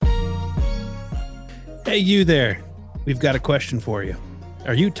Hey, you there. We've got a question for you.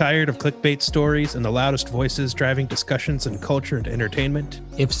 Are you tired of clickbait stories and the loudest voices driving discussions in culture and entertainment?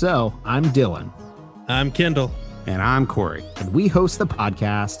 If so, I'm Dylan. I'm Kendall. And I'm Corey. And we host the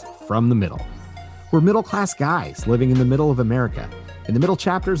podcast From the Middle. We're middle-class guys living in the middle of America, in the middle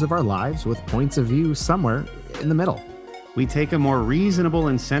chapters of our lives with points of view somewhere in the middle. We take a more reasonable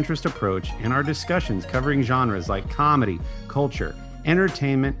and centrist approach in our discussions covering genres like comedy, culture,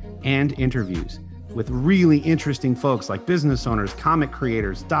 entertainment, and interviews with really interesting folks like business owners, comic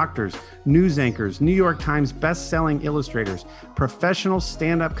creators, doctors, news anchors, New York Times best-selling illustrators, professional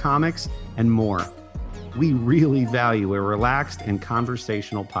stand-up comics, and more. We really value a relaxed and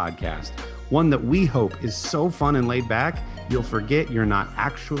conversational podcast, one that we hope is so fun and laid back, you'll forget you're not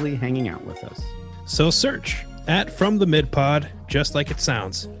actually hanging out with us. So search at From the Mid Pod, just like it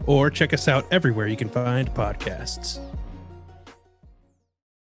sounds, or check us out everywhere you can find podcasts.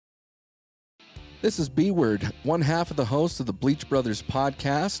 This is B-Word, one half of the host of the Bleach Brothers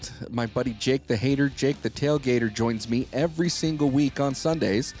podcast. My buddy Jake the Hater, Jake the Tailgater, joins me every single week on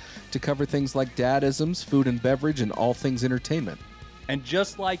Sundays to cover things like dadisms, food and beverage, and all things entertainment. And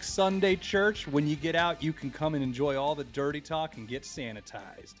just like Sunday church, when you get out, you can come and enjoy all the dirty talk and get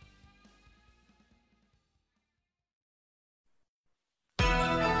sanitized.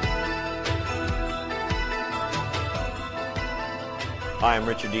 Hi, I'm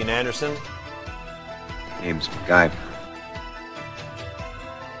Richard Dean Anderson. Name's MacGyver.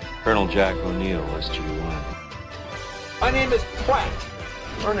 Colonel Jack O'Neill, SG-1. My name is Pratt.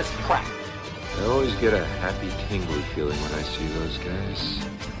 Ernest Pratt. I always get a happy, tingly feeling when I see those guys.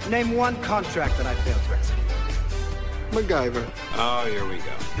 Name one contract that I failed to execute. MacGyver. Oh, here we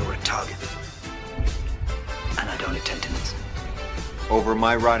go. You're a target. And I don't intend to miss. Over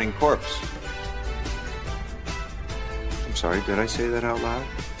my rotting corpse. I'm sorry, did I say that out loud?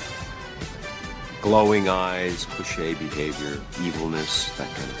 Glowing eyes, cliché behavior, evilness, that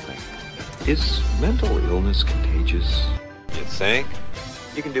kind of thing. Is mental illness contagious? You think?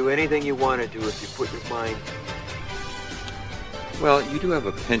 You can do anything you want to do if you put your mind. Well, you do have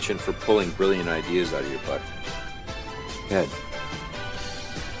a penchant for pulling brilliant ideas out of your butt. Head.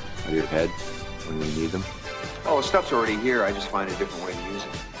 Out of your head when we need them. Oh, the stuff's already here. I just find a different way to use it.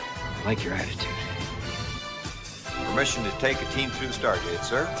 I like your attitude. Permission to take a team through the Stargate,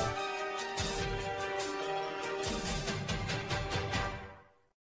 sir.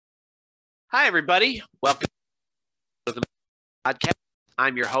 Hi, everybody. Welcome to the podcast.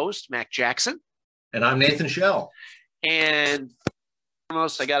 I'm your host, Mac Jackson. And I'm Nathan Shell. And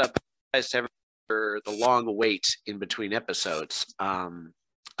foremost, I got to apologize to everyone for the long wait in between episodes. I'll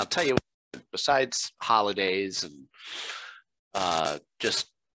tell you, besides holidays and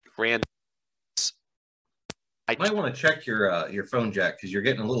just random, You might want to check your phone jack because you're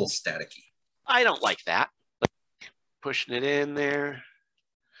getting a little staticky. I don't like that. Pushing it in there.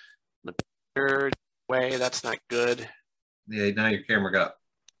 The third way, that's not good. Yeah, now your camera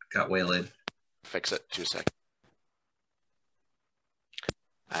got waylaid. Fix it. 2 seconds.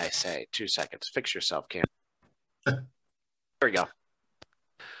 I say 2 seconds. Fix yourself, Cam. There we go.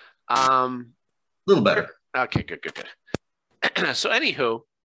 A little better. Okay, good. So, anywho,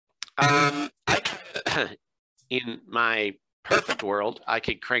 in my perfect world, I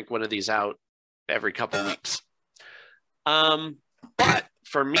could crank one of these out every couple weeks. But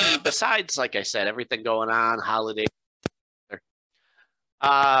for me, besides, like I said, everything going on, holidays,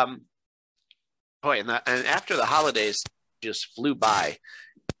 and after the holidays just flew by,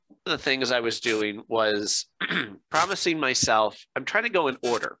 one of the things I was doing was promising myself, I'm trying to go in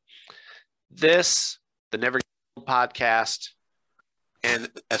order. This, the Never Get Old podcast, and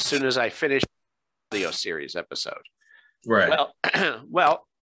as soon as I finish the video series episode. Right. Well,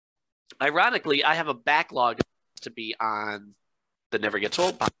 ironically, I have a backlog to be on the Never Gets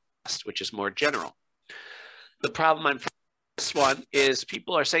Old podcast, which is more general. The problem I'm this one is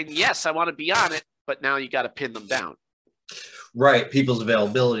people are saying, yes, I want to be on it, but now you got to pin them down. Right. People's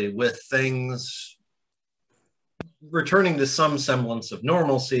availability with things returning to some semblance of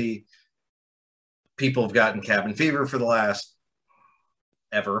normalcy. People have gotten cabin fever for the last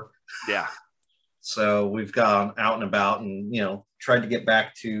ever. Yeah. So we've gone out and about and, tried to get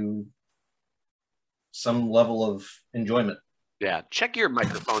back to some level of enjoyment. Yeah. Check your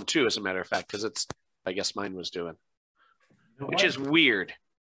microphone too, as a matter of fact, because I guess mine was doing, which is weird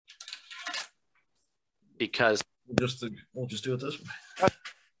because we'll just do it this way.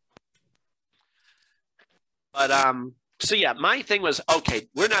 But, so yeah, my thing was, okay,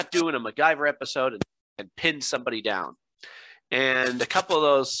 we're not doing a MacGyver episode and pin somebody down. And a couple of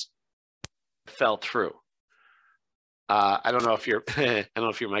those fell through. I don't know if your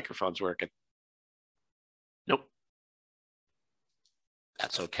microphone's working. Nope.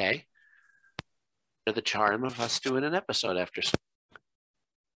 That's okay. The charm of us doing an episode after.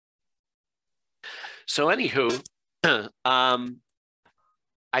 So anywho,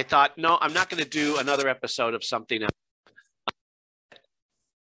 I thought, no, I'm not going to do another episode of something else.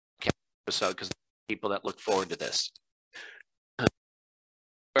 Episode because people that look forward to this.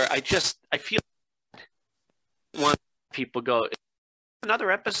 Where I feel one people go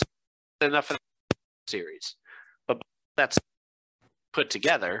another episode enough of the series, but that's put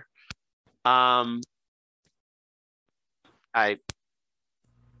together. I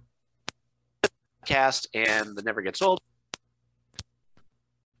cast and the Never Gets Old.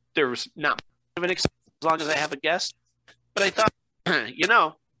 There was not much of an experience as long as I have a guest, but I thought,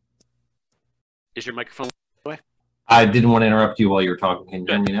 is your microphone away? I didn't want to interrupt you while you were talking. Can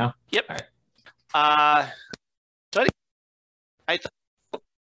you hear me now? Yep. All right. So I thought,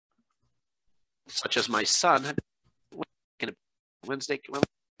 such as my son, Wednesday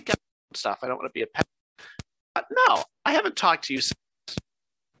stuff. I don't want to be a pet. No, I haven't talked to you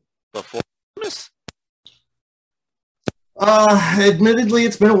before. Admittedly,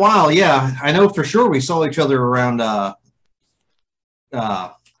 it's been a while. Yeah, I know for sure we saw each other around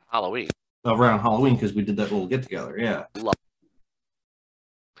Halloween. Around Halloween because we did that little get together. Yeah.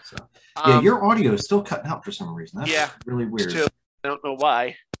 So, your audio is still cutting out for some reason. That's really weird. Too. I don't know why.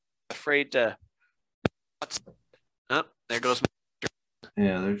 I'm afraid to. Oh, there goes.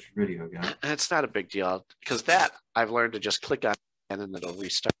 Yeah, there's your video again. It's not a big deal because that I've learned to just click on and then it'll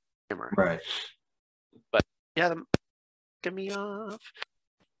restart the camera. Right. But yeah, get me off.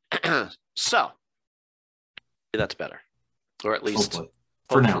 So that's better, or at least hopefully.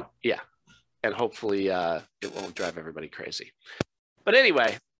 For now. Yeah, and hopefully it won't drive everybody crazy. But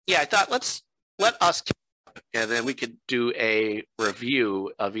anyway, yeah, I thought let us, and then we could do a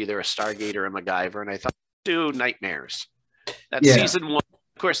review of either a Stargate or a MacGyver, and I thought do Nightmares. That's season 1.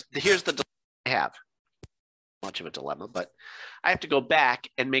 Of course, here's the dilemma I have. Much of a dilemma, but I have to go back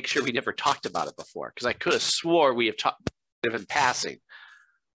and make sure we never talked about it before because I could have swore we have talked in passing.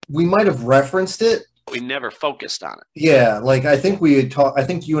 We might have referenced it. We never focused on it. Yeah, like I think we had talked. I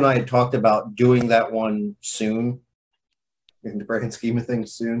think you and I had talked about doing that one soon. In the grand scheme of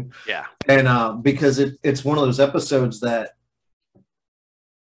things, soon. Yeah, and because it's one of those episodes that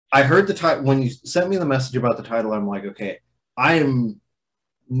I heard the title when you sent me the message about the title. I'm like, okay, I am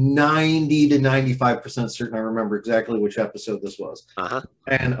 90 to 95% certain I remember exactly which episode this was.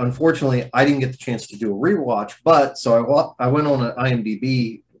 And unfortunately, I didn't get the chance to do a rewatch. But so I went on an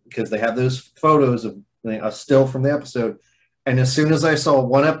IMDb because they have those photos of a still from the episode. And as soon as I saw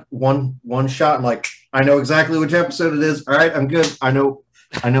one shot, I'm like, I know exactly which episode it is. All right, I'm good. I know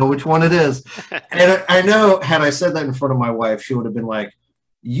which one it is. And I know had I said that in front of my wife, she would have been like,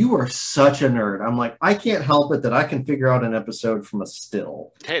 you are such a nerd. I'm like, I can't help it that I can figure out an episode from a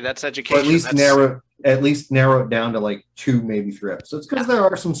still. Hey, that's education. Or at least narrow it down to like 2, maybe 3 episodes because there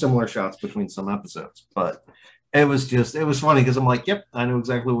are some similar shots between some episodes. But it was funny because I'm like, yep, I know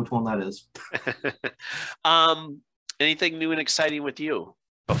exactly which one that is. Anything new and exciting with you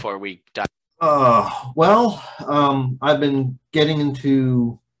before we dive? Well, I've been getting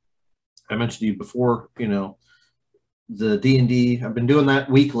into. I mentioned to you before, the D&D. I've been doing that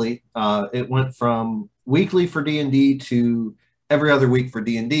weekly. It went from weekly for D&D to every other week for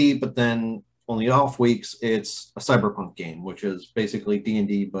D&D, but then on the off weeks, it's a cyberpunk game, which is basically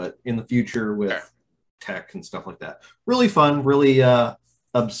D&D, but in the future with tech and stuff like that. Really fun, really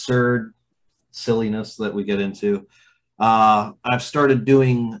absurd silliness that we get into. I've started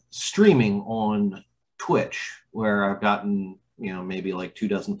doing streaming on Twitch, where I've gotten, maybe like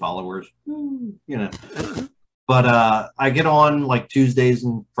 24 followers, But I get on like Tuesdays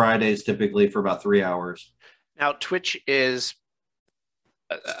and Fridays typically for about 3 hours. Now, Twitch is,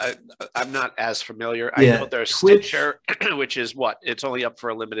 I'm not as familiar. I know there's Stitcher, which is what? It's only up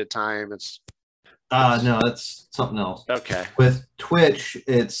for a limited time. It's no, that's something else. Okay. With Twitch,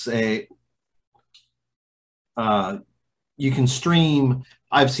 it's you can stream.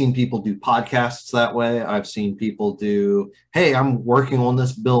 I've seen people do podcasts that way. I've seen people do, hey, I'm working on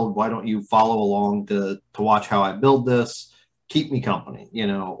this build. Why don't you follow along to watch how I build this? Keep me company,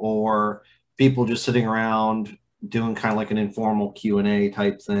 or people just sitting around doing kind of like an informal Q&A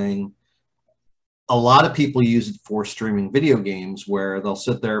type thing. A lot of people use it for streaming video games where they'll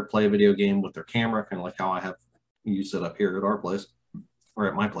sit there, play a video game with their camera, kind of like how I have used it up here at our place or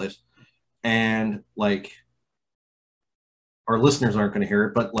at my place. And like, our listeners aren't going to hear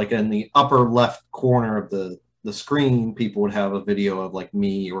it, but like in the upper left corner of the screen, people would have a video of like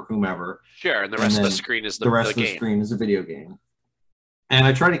me or whomever. Sure, and the rest of the screen is the rest of the screen is a video game. And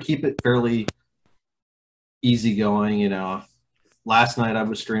I try to keep it fairly easygoing, you know. Last night I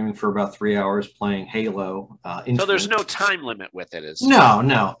was streaming for about 3 hours playing Halo. So there's no time limit with it, is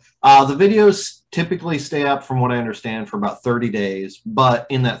No. The videos typically stay up, from what I understand, for about 30 days. But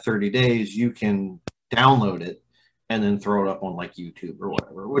in that 30 days, you can download it and then throw it up on like YouTube or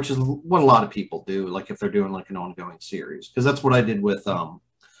whatever, which is what a lot of people do. Like if they're doing like an ongoing series, because that's what I did with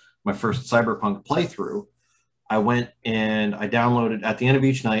my first Cyberpunk playthrough. I went and I downloaded at the end of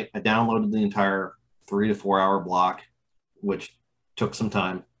each night. I downloaded the entire 3 to 4 hour block, which took some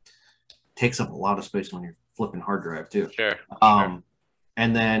time. Takes up a lot of space on your flipping hard drive too. Sure.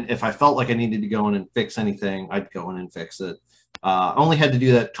 And then if I felt like I needed to go in and fix anything, I'd go in and fix it. I only had to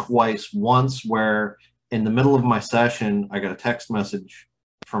do that twice. Once where in the middle of my session, I got a text message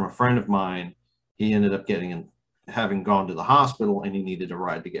from a friend of mine. He ended up having gone to the hospital, and he needed a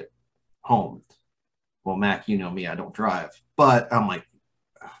ride to get home. Well, Mac, you know me, I don't drive. But I'm like,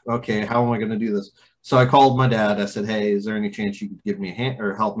 okay, how am I going to do this? So I called my dad. I said, hey, is there any chance you could give me a hand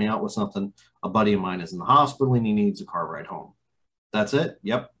or help me out with something? A buddy of mine is in the hospital and he needs a car ride home. That's it?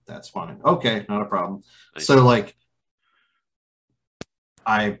 Yep, that's fine. Okay, not a problem. Nice. So like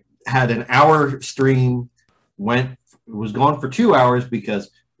I had an hour stream, was gone for 2 hours because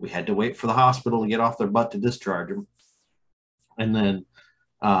we had to wait for the hospital to get off their butt to discharge him. And then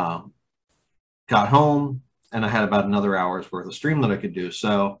got home and I had about another hour's worth of stream that I could do.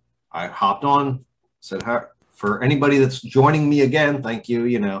 So I hopped on, said, for anybody that's joining me again, thank you,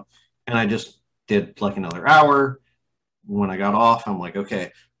 you know, and I just did like another hour. When I got off, I'm like,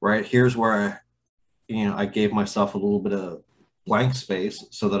 okay, right, here's where I gave myself a little bit of blank space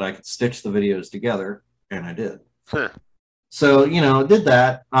so that I could stitch the videos together, and I did. Huh. So, did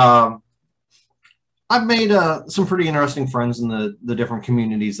that. I've made some pretty interesting friends in the different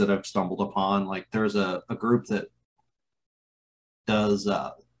communities that I've stumbled upon. Like there's a group that does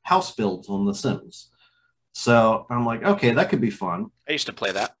house builds on The Sims. So I'm like, okay, that could be fun. I used to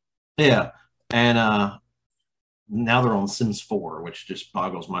play that. Yeah. And now they're on Sims 4, which just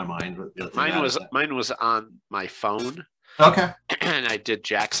boggles my mind. Mine was on my phone. Okay. And I did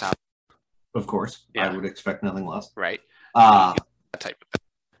Jack's house. Of course. Yeah. I would expect nothing less. Right. That type of thing.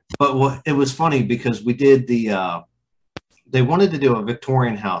 But it was funny because we did they wanted to do a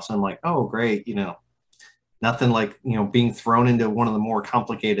Victorian house. I'm like, oh, great. Nothing like, being thrown into one of the more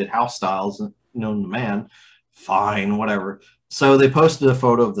complicated house styles known to man. Fine, whatever. So they posted a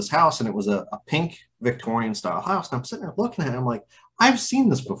photo of this house, and it was a pink Victorian style house. And I'm sitting there looking at it. I'm like, I've seen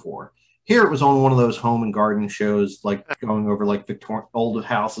this before. Here it was on one of those home and garden shows, like going over like old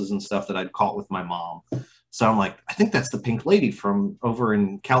houses and stuff that I'd caught with my mom. So I'm like, I think that's the pink lady from over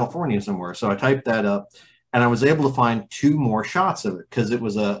in California somewhere. So I typed that up, and I was able to find 2 more shots of it because it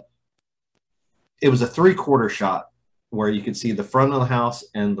was a 3/4 shot where you could see the front of the house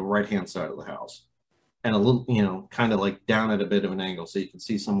and the right-hand side of the house. And a little, kind of like down at a bit of an angle so you can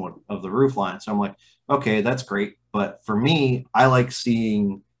see somewhat of the roof line. So I'm like, okay, that's great. But for me, I like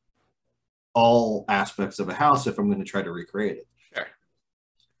seeing all aspects of a house if I'm going to try to recreate it. Sure.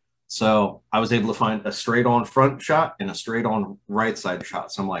 So I was able to find a straight on front shot and a straight on right side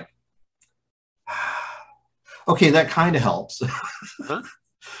shot. So I'm like, okay, that kind of helps. Huh?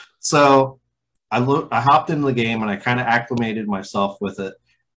 So I hopped into the game and I kind of acclimated myself with it.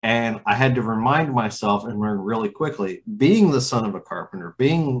 And I had to remind myself and learn really quickly, being the son of a carpenter,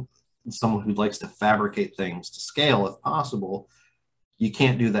 being someone who likes to fabricate things to scale if possible, you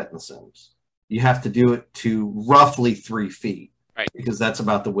can't do that in The Sims. You have to do it to roughly 3 feet, right? Because that's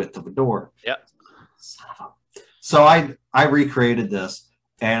about the width of a door. Yep. So I recreated this,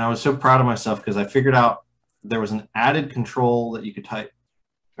 and I was so proud of myself because I figured out there was an added control that you could type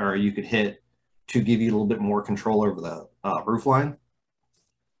or you could hit to give you a little bit more control over the roof line.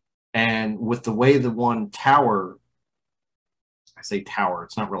 And with the way the one tower, I say tower,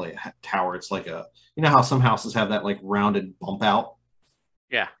 it's not really a tower. It's like how some houses have that like rounded bump out.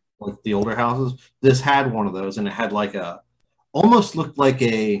 Yeah. Like the older houses. This had one of those, and it had like almost looked like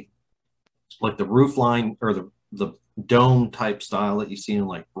the roof line or the dome type style that you see in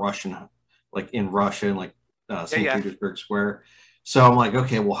like Russia and like St. Petersburg Square. So I'm like,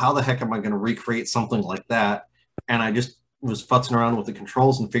 okay, well, how the heck am I going to recreate something like that? And I just was futzing around with the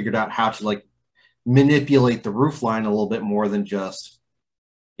controls and figured out how to like manipulate the roof line a little bit more than just,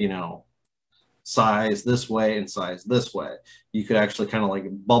 size this way and size this way. You could actually kind of like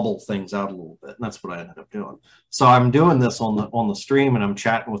bubble things out a little bit. And that's what I ended up doing. So I'm doing this on the stream, and I'm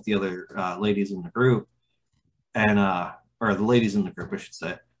chatting with the other ladies in the group and, or the ladies in the group, I should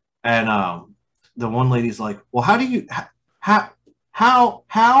say. And the one lady's like, well, how did you do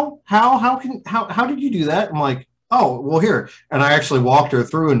that? I'm like, oh, well, here. And I actually walked her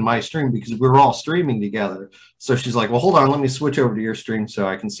through in my stream because we were all streaming together. So she's like, well, hold on, let me switch over to your stream so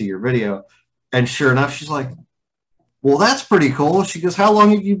I can see your video. And sure enough, she's like, well, that's pretty cool. She goes, how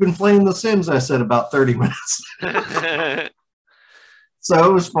long have you been playing The Sims? I said, about 30 minutes. So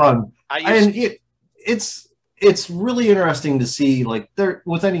it was fun. It's really interesting to see, like, there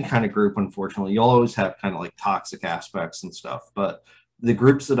with any kind of group, unfortunately, you'll always have kind of like toxic aspects and stuff. But the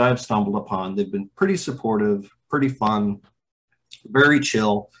groups that I've stumbled upon, they've been pretty supportive, pretty fun, very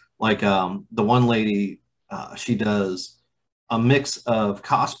chill. Like the one lady, she does a mix of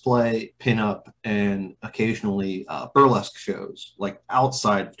cosplay, pinup, and occasionally burlesque shows, like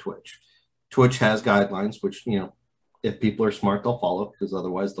outside of Twitch. Twitch has guidelines, which, you know, if people are smart, they'll follow, because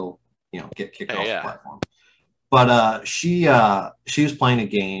otherwise they'll, you know, get kicked off the platform. But she was playing a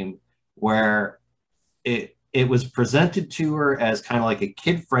game where it was presented to her as kind of like a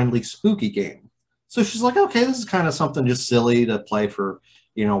kid-friendly spooky game. So she's like, okay, this is kind of something just silly to play for,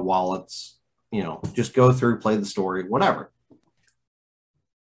 you know, while it's, you know, just go through, play the story, whatever.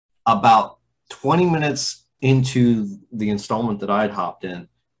 About 20 minutes into the installment that I'd hopped in,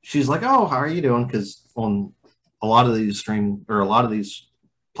 she's like, oh, how are you doing? Because on a lot of these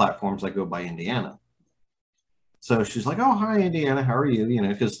platforms, I go by Indiana. So she's like, oh, hi, Indiana, how are you? You know,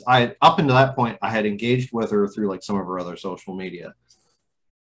 because up until that point, I had engaged with her through like some of her other social media.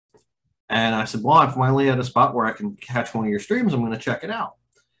 And I said, well, I'm finally at a spot where I can catch one of your streams. I'm going to check it out.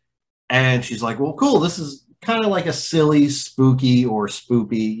 And she's like, well, cool. This is kind of like a silly, spooky or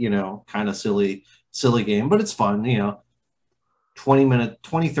spoopy, you know, kind of silly game, but it's fun, you know, 30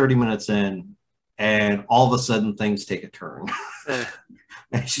 minutes in, and all of a sudden things take a turn.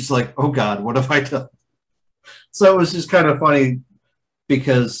 And she's like, oh God, what have I done? So it was just kind of funny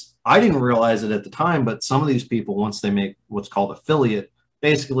because I didn't realize it at the time, but some of these people, once they make what's called affiliate,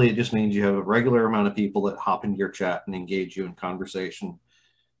 basically it just means you have a regular amount of people that hop into your chat and engage you in conversation.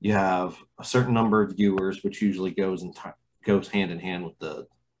 You have a certain number of viewers, which usually goes hand in hand with the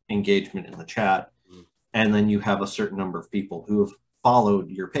engagement in the chat. And then you have a certain number of people who have followed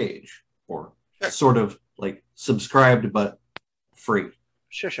your page or sort of like subscribed, but free.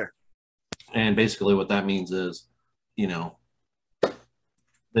 Sure. And basically what that means is, you know,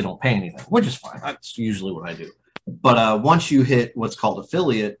 they don't pay anything, which is fine. That's usually what I do. But once you hit what's called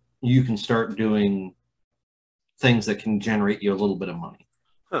affiliate, you can start doing things that can generate you a little bit of money.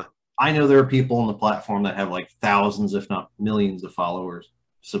 Huh. I know there are people on the platform that have like thousands, if not millions of followers,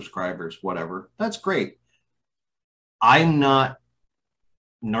 subscribers, whatever. That's great. I'm not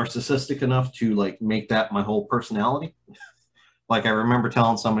narcissistic enough to like make that my whole personality. Like I remember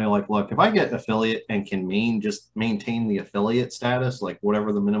telling somebody like, look, if I get affiliate and can just maintain the affiliate status, like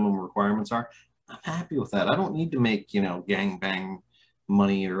whatever the minimum requirements are, I'm happy with that. I don't need to make, you know, gangbang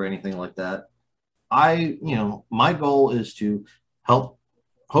money or anything like that. My goal is to hope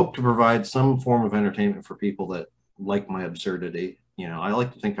to provide some form of entertainment for people that like my absurdity. You know, I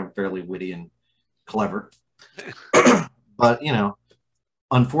like to think I'm fairly witty and clever. But, you know,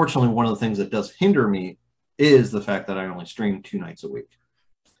 unfortunately, one of the things that does hinder me is the fact that I only stream 2 nights a week.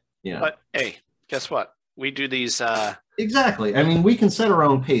 You know? But hey, guess what? We do these. Exactly. I mean, we can set our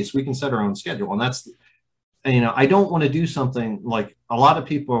own pace. We can set our own schedule. And that's, you know, I don't want to do something like a lot of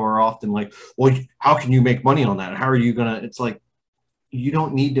people are often like, well, how can you make money on that? How are you going to? It's like, you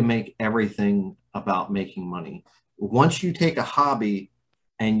don't need to make everything about making money. Once you take a hobby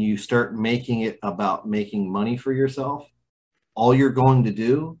and you start making it about making money for yourself, all you're going to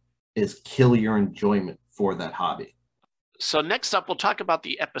do is kill your enjoyment for that hobby. So next up, we'll talk about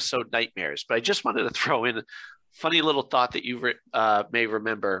the episode nightmares, but I just wanted to throw in a funny little thought that you may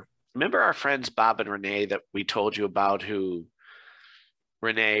remember. Remember our friends Bob and Renee that we told you about, who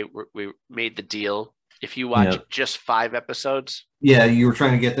Renee, we made the deal. If you watch just 5 episodes. Yeah, you were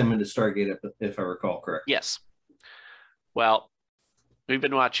trying to get them into Stargate, if I recall correct. Yes. Well, we've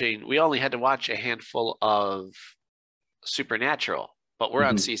been watching, we only had to watch a handful of Supernatural, but we're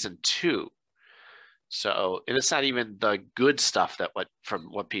on season 2. So, and it's not even the good stuff from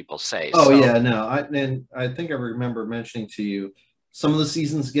what people say. Oh, so, yeah, no. I think I remember mentioning to you, some of the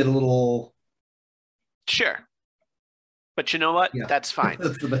seasons get a little... Sure. But you know what? Yeah. That's fine.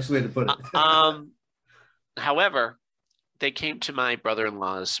 That's the best way to put it. However, they came to my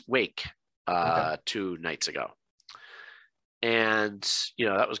brother-in-law's wake 2 nights ago. And, you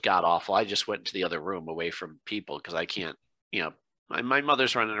know, that was god-awful. I just went to the other room away from people because I can't, you know, my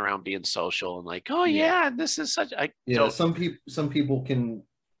mother's running around being social and like, oh, yeah, this is such... some people can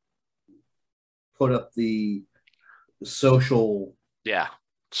put up the social...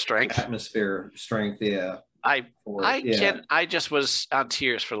 strength. Atmosphere, strength, I just was on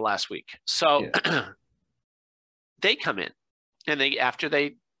tears for the last week. So they come in, and after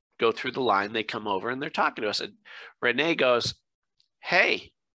they go through the line, they come over and they're talking to us. And Renee goes,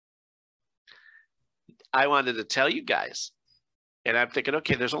 "Hey, I wanted to tell you guys." And I'm thinking,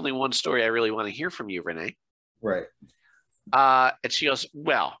 okay, there's only one story I really want to hear from you, Renee. Right. And she goes,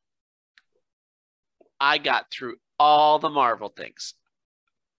 "Well, I got through all the Marvel things.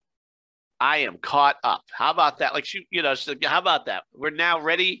 I am caught up. How about that?" Like, she's like, "How about that? We're now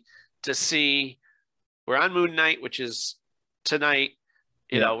ready to see. We're on Moon Knight, which is tonight,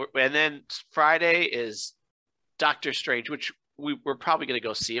 and then Friday is Doctor Strange, which we're probably going to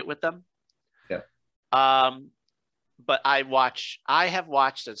go see it with them." Yeah. But I have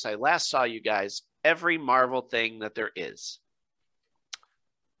watched since I last saw you guys every Marvel thing that there is.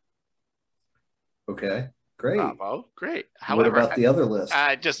 Okay, great. Bravo, great. However, what about the other list?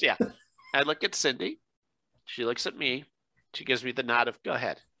 I look at Cindy. She looks at me. She gives me the nod of, "Go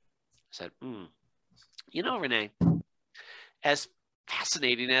ahead." I said, Renee, as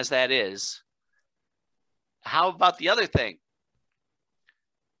fascinating as that is, how about the other thing?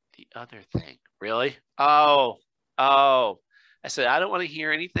 The other thing? Really? Oh. I said, "I don't want to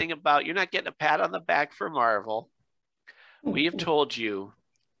hear anything about, you're not getting a pat on the back for Marvel. We have told you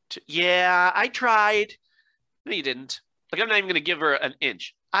to, yeah, I tried." "No, you didn't." Like, I'm not even going to give her an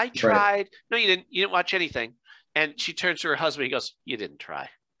inch. "I tried." Right. "No, you didn't. You didn't watch anything." And she turns to her husband. He goes, "You didn't try."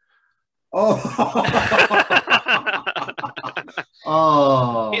 Oh.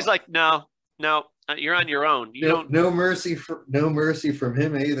 Oh. He's like, no, you're on your own. You don't. No mercy from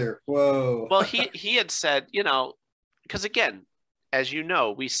him either. Whoa. Well, he had said, because again, as you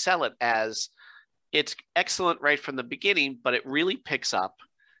know, we sell it as it's excellent right from the beginning, but it really picks up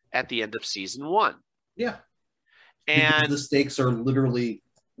at the end of season 1. Yeah. And because the stakes are literally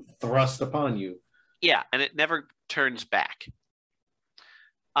thrust upon you. Yeah, and it never turns back.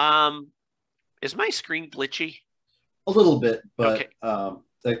 Is my screen glitchy? A little bit, but okay.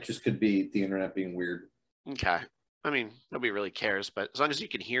 That just could be the internet being weird. Okay. I mean, nobody really cares, but as long as you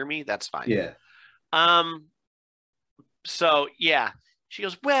can hear me, that's fine. Yeah. So, yeah. She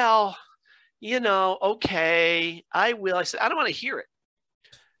goes, "Well, okay, I will." I said, "I don't want to hear it.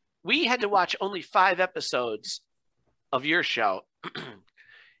 We had to watch only 5 episodes of your show,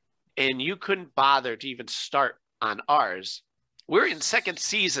 and you couldn't bother to even start on ours. We're in 2nd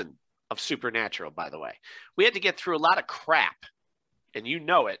season of Supernatural, by the way. We had to get through a lot of crap, and you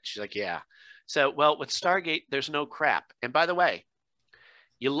know it." She's like, "Yeah." So, well, with Stargate, there's no crap. And by the way,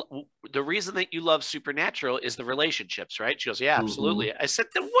 the reason that you love Supernatural is the relationships, right? She goes, "Yeah, absolutely." Mm-hmm. I said,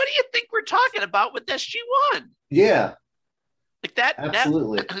 "Then what do you think we're talking about with SG-1? Yeah. Like that.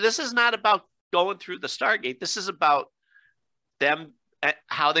 Absolutely. This is not about going through the Stargate. This is about them,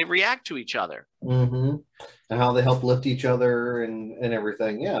 how they react to each other. Mm-hmm. And how they help lift each other and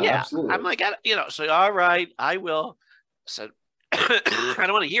everything. Yeah, absolutely. I'm like, so all right, I will. So I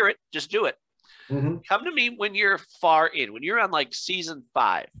don't want to hear it. Just do it. Mm-hmm. Come to me when you're far in. When you're on like season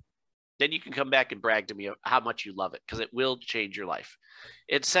 5, then you can come back and brag to me how much you love it, because it will change your life.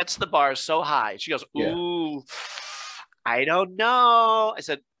 It sets the bar so high." She goes, "Ooh, I don't know." I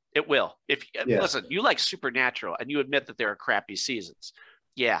said, "It will. Listen, you like Supernatural and you admit that there are crappy seasons."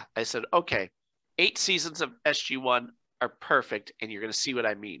 "Yeah." I said, "Okay, 8 seasons of SG-1 are perfect, and you're going to see what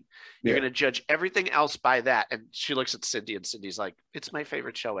I mean. You're going to judge everything else by that." And she looks at Cindy, and Cindy's like, "It's my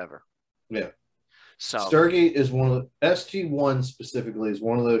favorite show ever." Yeah. So Stargate is one of the, SG-1 specifically is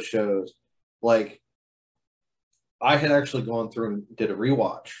one of those shows. Like, I had actually gone through and did a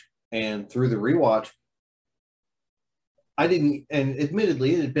rewatch, and through the rewatch, I didn't, and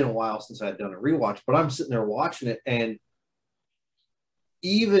admittedly, it had been a while since I had done a rewatch, but I'm sitting there watching it, and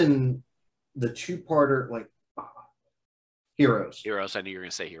even the 2-parter, like Heroes. I knew you were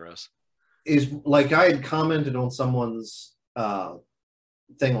going to say Heroes. Is like, I had commented on someone's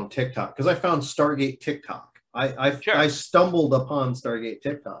thing on TikTok, because I found Stargate TikTok. I stumbled upon Stargate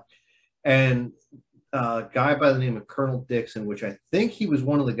TikTok, and a guy by the name of Colonel Dixon, which I think he was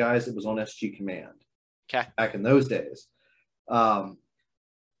one of the guys that was on SG Command back in those days.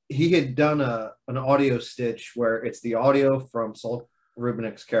 He had done an audio stitch where it's the audio from Saul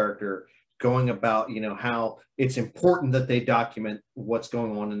Rubinick's character going about, how it's important that they document what's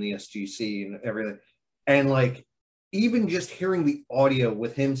going on in the SGC and everything. And like, even just hearing the audio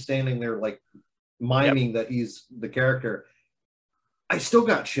with him standing there, like miming that he's the character, I still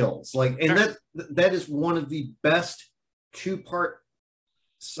got chills. Like, and that is one of the best 2-part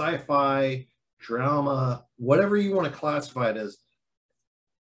sci-fi drama, whatever you want to classify it as,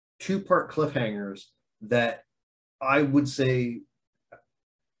 2-part cliffhangers that I would say,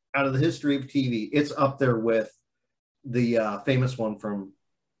 out of the history of TV, it's up there with the famous one from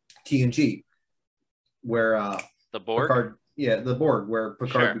TNG, where The Borg? Picard, the Borg, where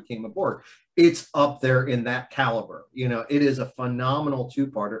Picard Sure. became a Borg. It's up there in that caliber. It is a phenomenal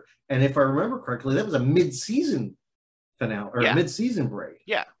two-parter. And if I remember correctly, that was a mid-season finale or Yeah. mid-season break.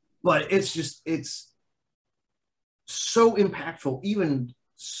 Yeah. But it's so impactful, even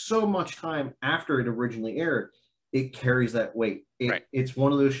so much time after it originally aired, it carries that weight. Right. It's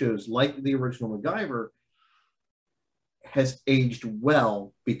one of those shows, like the original MacGyver, has aged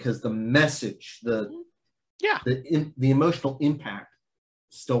well because the message, the emotional impact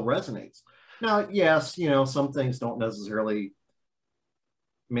still resonates. Now, yes, some things don't necessarily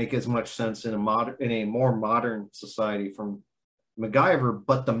make as much sense in a more modern society from MacGyver,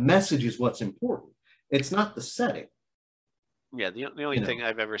 but the message is what's important. It's not the setting. Yeah, the only thing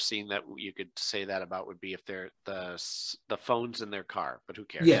I've ever seen that you could say that about would be if they're the phones in their car, but who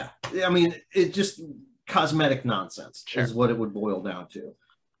cares? Yeah, I mean, it just cosmetic nonsense Sure. is what it would boil down to.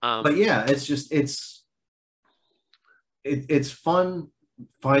 But yeah, it's fun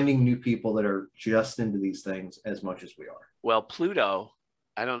finding new people that are just into these things as much as we are. Well, Pluto,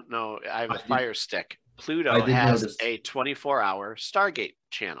 I don't know. I have a Fire Stick. Pluto I did has notice. a 24-hour Stargate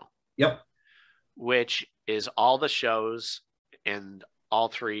channel. Yep. Which is all the shows and all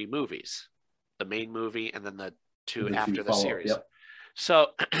 3 movies, the main movie and then the two after the series. Yep.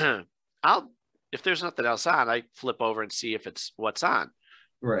 So if there's nothing else on, I flip over and see if it's what's on.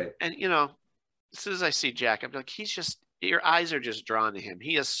 Right. And as soon as I see Jack, I'm like, your eyes are just drawn to him.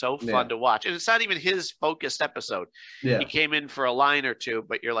 He is so fun to watch. And it's not even his focused episode. Yeah. He came in for a line or two,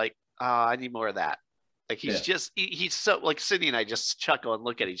 but you're like, oh, I need more of that. Like he's so, like, Cindy and I just chuckle and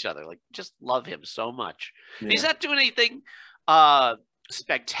look at each other, like, just love him so much. Yeah. He's not doing anything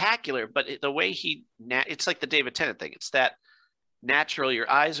spectacular, but the way it's like the David Tennant thing. It's that natural,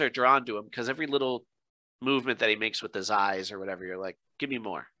 your eyes are drawn to him because every little movement that he makes with his eyes or whatever, you're like, give me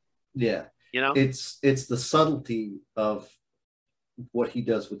more. Yeah. It's the subtlety of what he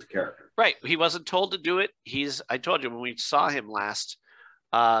does with the character. Right. He wasn't told to do it. I told you when we saw him last,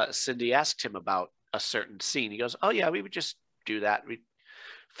 Cindy asked him about a certain scene. He goes, oh yeah, we would just do that. We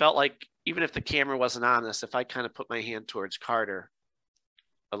felt like even if the camera wasn't on us, if I kind of put my hand towards Carter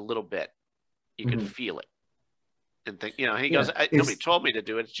a little bit, you could feel it and think, and he goes, nobody told me to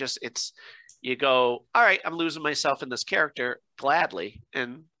do it. You go, all right, I'm losing myself in this character gladly.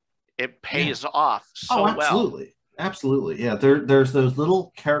 And it pays off so absolutely. well. Absolutely. Yeah. There's those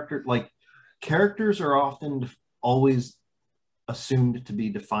little characters are often always assumed to be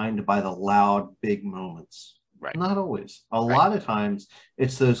defined by the loud, big moments. Right. Not always. A lot of times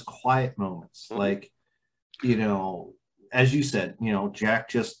it's those quiet moments. Mm-hmm. Like, as you said, Jack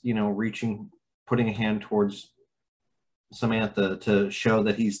just, putting a hand towards Samantha to show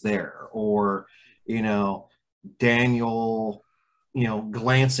that he's there, or, Daniel,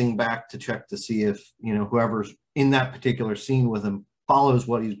 glancing back to check to see if, whoever's in that particular scene with him follows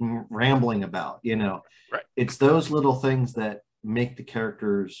what he's rambling about, Right. It's those little things that make the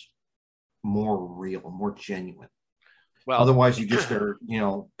characters more real, more genuine. Well, otherwise you just are,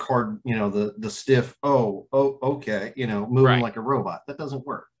 the stiff, okay, moving like a robot. That doesn't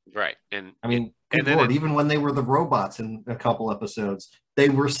work. Right. And I mean, even when they were the robots in a couple episodes, they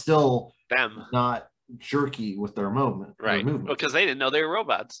were still not jerky with their movement. Right. Because they didn't know they were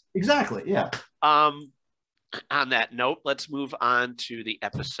robots. Exactly. Yeah. On that note, let's move on to the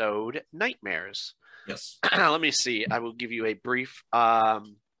episode Nightmares. Yes. Let me see. I will give you a brief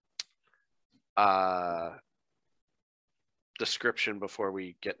description before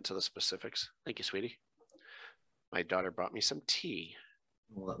we get into the specifics. Thank you, sweetie. My daughter brought me some tea.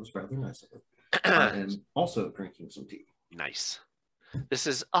 Well, that was rather nice of her. I am also drinking some tea. Nice. This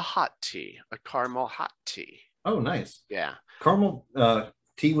is a hot tea, a caramel hot tea. Oh, nice. Yeah. Caramel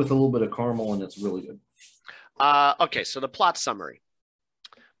tea with a little bit of caramel, and it's really good. Okay, so the plot summary.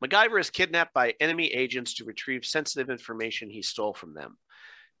 MacGyver is kidnapped by enemy agents to retrieve sensitive information he stole from them.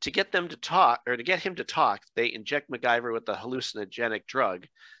 To get him to talk, they inject MacGyver with a hallucinogenic drug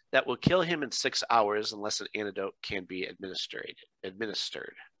that will kill him in 6 hours unless an antidote can be administered.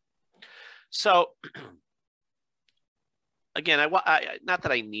 So, again, I not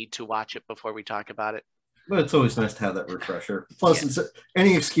that I need to watch it before we talk about it. But it's always nice to have that refresher. Plus, it's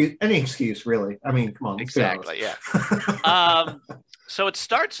any excuse, really. I mean, come on. Exactly, yeah. So it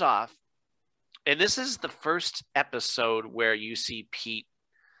starts off, and this is the first episode where you see Pete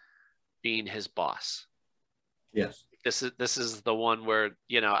being his boss. Yes. This is the one where,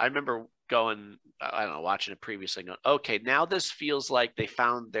 I remember watching it previously, going, okay, now this feels like they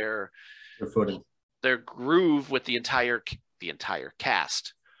found their footing, their groove with the entire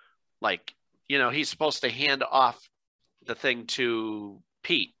cast. Like, he's supposed to hand off the thing to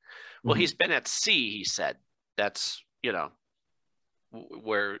Pete. Well, he's been at sea, he said. That's, you know,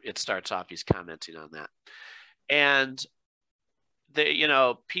 where it starts off. He's commenting on that. And you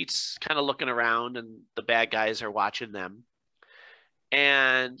know, Pete's kind of looking around and the bad guys are watching them.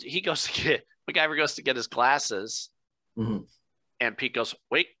 And MacGyver goes to get his glasses. Mm-hmm. And Pete goes,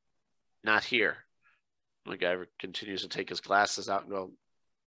 wait, not here. MacGyver continues to take his glasses out and go,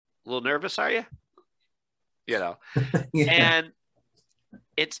 a little nervous, are you? You know, Yeah. and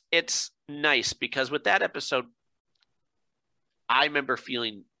it's nice because with that episode, I remember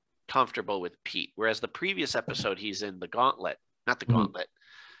feeling comfortable with Pete, whereas the previous episode he's in the Gauntlet, not the Gauntlet.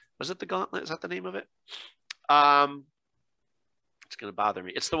 Was it the Gauntlet? Is that the name of it? It's going to bother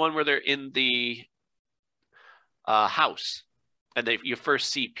me. It's the one where they're in the house and you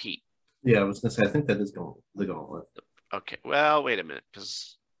first see Pete. Yeah, I was gonna say I think that is the Gauntlet. Okay, well, wait a minute,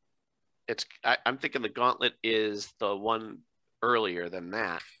 because I'm thinking the Gauntlet is the one earlier than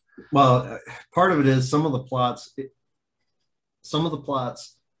that. Well, part of it is some of the plots.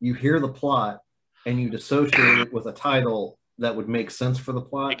 You hear the plot and you dissociate it with a title that would make sense for the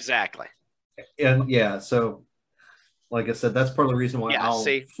plot. Exactly. And yeah, so like I said, that's part of the reason why I'll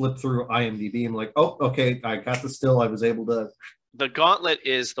flip through IMDb and like, oh, okay, I got the still. I was able to. The Gauntlet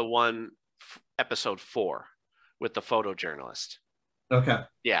is the one, episode 4, with the photojournalist. Okay.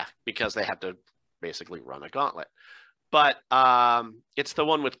 Yeah, because they have to basically run a gauntlet. But it's the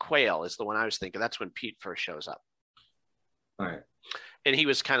one with Quail is the one I was thinking. That's when Pete first shows up. All right. And he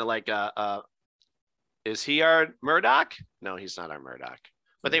was kind of like, is he our Murdoch? No, he's not our Murdoch.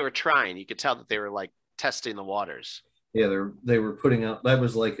 But they were trying. You could tell that they were like testing the waters. Yeah, they were putting out. That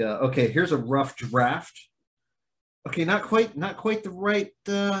was like, okay, here's a rough draft. Okay, not quite the right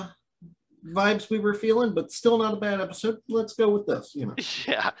vibes we were feeling, but still not a bad episode. Let's go with this. You know.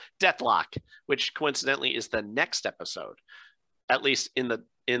 Yeah, Deathlock, which coincidentally is the next episode, at least in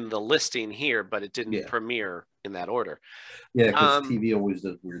the listing here, but it didn't premiere in that order. Yeah, because TV always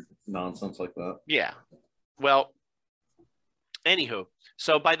does weird nonsense like that. Yeah. Well, anywho,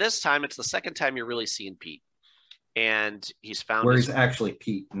 so by this time, it's the second time you're really seeing Pete. And he's found where he's actually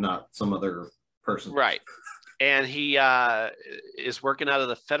Pete, not some other person. Right. And he is working out of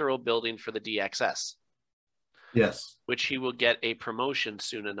the federal building for the DXS. Yes. Which he will get a promotion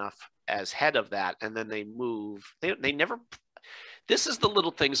soon enough as head of that. And then they move. They never. This is the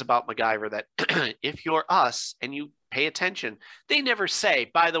little things about MacGyver that if you're us and you pay attention, they never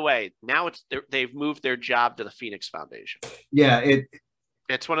say, by the way, now they've moved their job to the Phoenix Foundation. Yeah.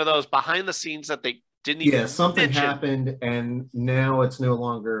 It's one of those behind the scenes that they didn't even something mention. Happened and now it's no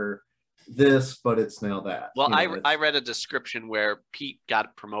longer this, but it's now that. Well, I read a description where Pete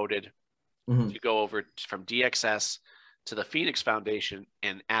got promoted to go over from DXS to the Phoenix Foundation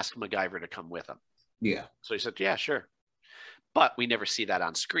and ask MacGyver to come with him. Yeah. So he said, yeah, sure. But we never see that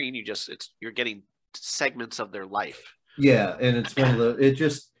on screen. You're getting segments of their life. Yeah. And it's one of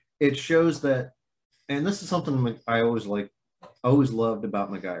it shows that, and this is something I always loved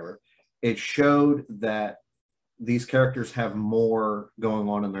about MacGyver. It showed that these characters have more going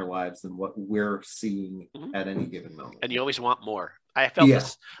on in their lives than what we're seeing at any given moment. And you always want more. I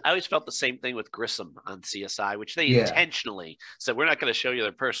always felt the same thing with Grissom on CSI, which they intentionally said, we're not going to show you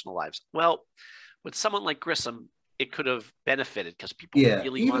their personal lives. Well, with someone like Grissom, it could have benefited because people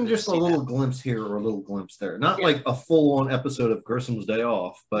really even wanted just to a see little that. glimpse here or a little glimpse there. Not like a full-on episode of Grissom's Day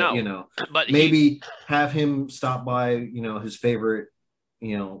Off, but but maybe have him stop by, his favorite,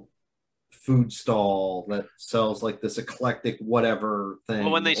 food stall that sells like this eclectic whatever thing.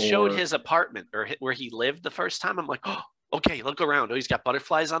 Well, when they showed his apartment or where he lived the first time, I'm like, oh, okay, look around. Oh, he's got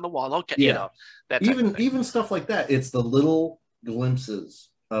butterflies on the wall. Okay, that even stuff like that. It's the little glimpses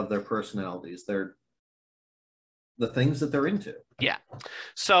of their personalities. They're the things that they're into. Yeah.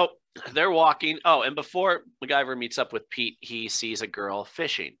 So they're walking. Oh, and before MacGyver meets up with Pete, he sees a girl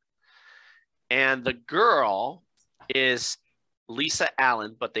fishing. And the girl is Lisa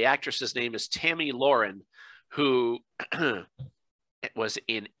Allen, but the actress's name is Tammy Lauren, who was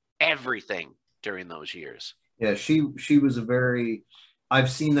in everything during those years. Yeah, she was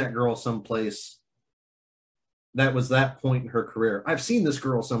I've seen that girl someplace. That was that point in her career. I've seen this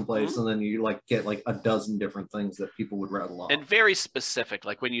girl someplace, and then you get like a dozen different things that people would rattle off. And very specific.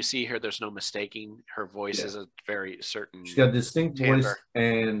 Like when you see her, there's no mistaking. Her voice is a very certain. She's got a distinct voice,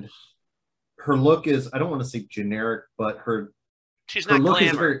 and her look is, I don't want to say generic, but she's not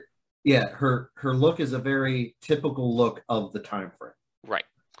glamour. Her look is a very typical look of the time frame. Right.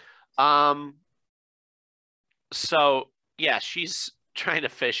 So yeah, she's trying to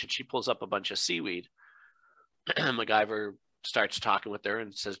fish and she pulls up a bunch of seaweed. MacGyver starts talking with her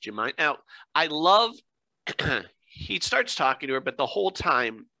and says, do you mind? Now, I love he starts talking to her, but the whole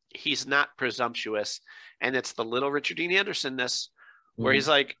time he's not presumptuous. And it's the little Richard Dean Anderson-ness where he's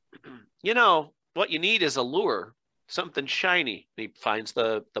like, you know, what you need is a lure, something shiny. And he finds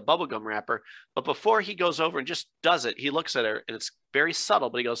the bubblegum wrapper. But before he goes over and just does it, he looks at her and it's very subtle,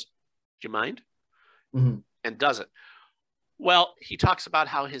 but he goes, do you mind? And does it. Well, he talks about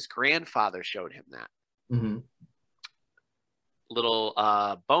how his grandfather showed him that.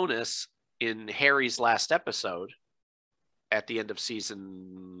 Little bonus in Harry's last episode at the end of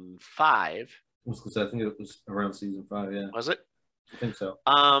season 5. I think it was around season 5, yeah. Was it? I think so.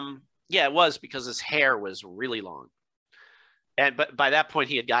 Yeah, it was, because his hair was really long. But by that point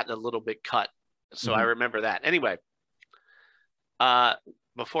he had gotten a little bit cut. So I remember that. Anyway,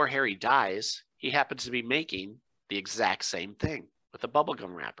 before Harry dies, he happens to be making the exact same thing with a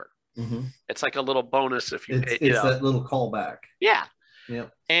bubblegum wrapper. It's like a little bonus if you it's that little callback. Yeah.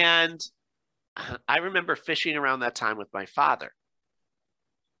 Yep. And I remember fishing around that time with my father.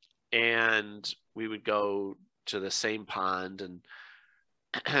 And we would go to the same pond, and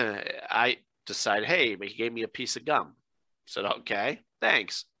I decided, hey, he gave me a piece of gum. I said, okay,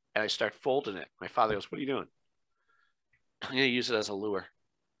 thanks. And I start folding it. My father goes, what are you doing? I'm going to use it as a lure.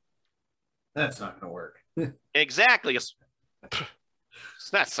 That's not going to work. Exactly.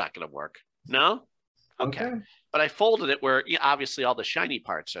 That's not going to work. No? Okay. But I folded it where obviously all the shiny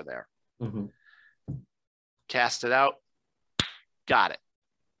parts are there. Cast it out. Got it.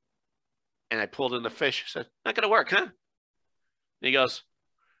 And I pulled in the fish. I said, not going to work, huh? And he goes,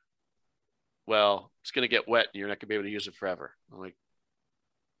 well, it's going to get wet and you're not going to be able to use it forever. I'm like,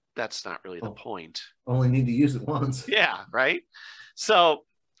 that's not really the point. Only need to use it once. Yeah, right? So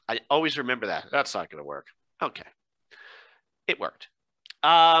I always remember that. That's not going to work. Okay. It worked.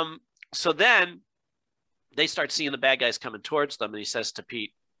 So then they start seeing the bad guys coming towards them, and he says to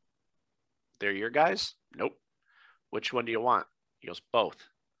Pete, they're your guys? Nope. Which one do you want? He goes, both.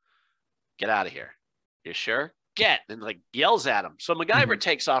 Get out of here. You sure? Get. And like yells at him. So MacGyver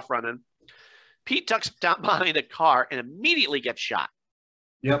takes off running. Pete tucks down behind a car and immediately gets shot.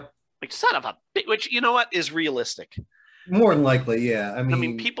 Yep. Like, son of a bitch, which, you know what, is realistic. More than likely, yeah. I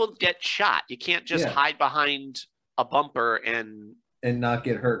mean, people get shot. You can't just hide behind a bumper and not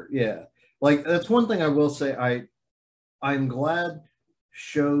get hurt. Yeah. Like, that's one thing I will say. I'm glad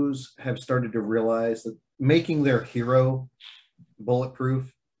shows have started to realize that making their hero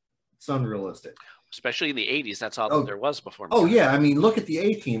bulletproof, it's unrealistic. Especially in the 80s. That's all that there was before. Oh, yeah. I mean, look at the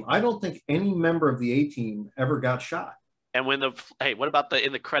A-Team. I don't think any member of the A-Team ever got shot. And when what about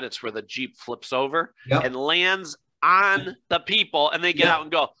in the credits where the Jeep flips over and lands on the people and they get out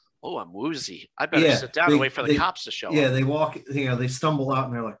and go, oh, I'm woozy. I better sit down and wait for the cops to show up. Yeah, they walk, they stumble out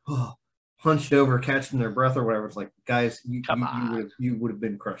and they're like, oh, hunched over, catching their breath or whatever. It's like, guys, you would have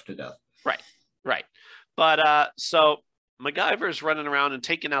been crushed to death. Right. But so MacGyver's running around and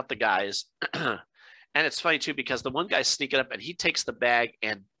taking out the guys. And it's funny, too, because the one guy's sneaking up and he takes the bag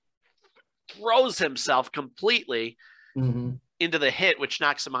and throws himself completely into the hit, which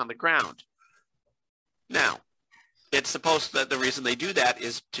knocks him on the ground. Now, it's supposed that the reason they do that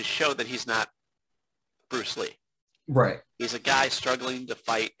is to show that he's not Bruce Lee. Right. He's a guy struggling to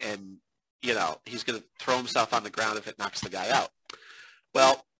fight, and, you know, he's going to throw himself on the ground if it knocks the guy out.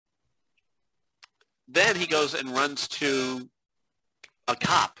 Well, then he goes and runs to a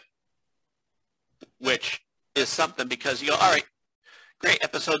cop, which is something because you go, all right, great,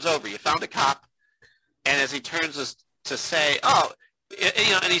 episode's over. You found a cop, and as he turns to say, oh,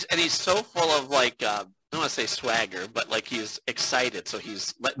 you know, and he's so full of like, I don't want to say swagger, but like he's excited, so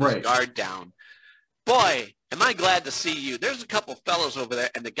he's letting his guard down. Boy, am I glad to see you. There's a couple fellows over there,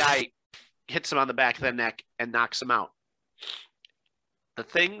 and the guy hits him on the back of the neck and knocks him out. The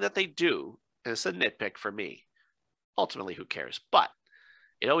thing that they do, and it's a nitpick for me, ultimately who cares, but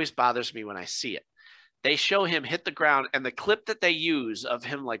it always bothers me when I see it. They show him hit the ground, and the clip that they use of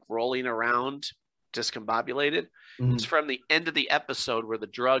him like rolling around discombobulated is from the end of the episode where the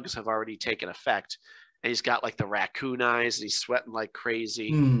drugs have already taken effect, and he's got like the raccoon eyes and he's sweating like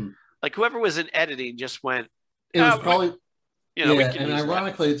crazy. Like whoever was in editing just went, it was probably, you know, and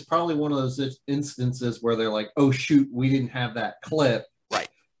ironically it's probably one of those instances where they're like, oh shoot, we didn't have that clip, right?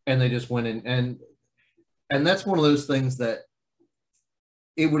 And they just went in, and that's one of those things that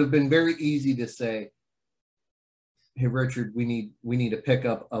it would have been very easy to say, hey Richard, we need a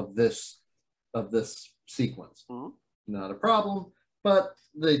pickup of this sequence. Not a problem, but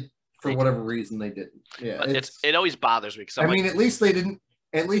for whatever reason they didn't. Yeah, it always bothers me because I mean, at least they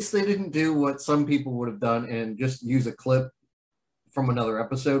didn't do what some people would have done and just use a clip from another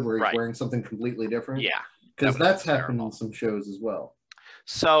episode where he's wearing something completely different. Yeah, because that's happened in some shows as well.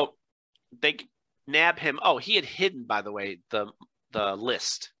 So they nab him. Oh, he had hidden, by the way, the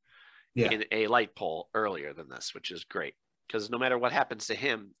list in a light pole earlier than this, which is great. Because no matter what happens to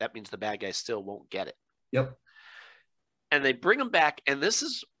him, that means the bad guy still won't get it. Yep. And they bring him back, and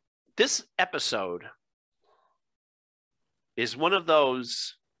this episode is one of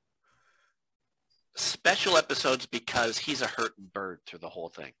those special episodes because he's a hurting bird through the whole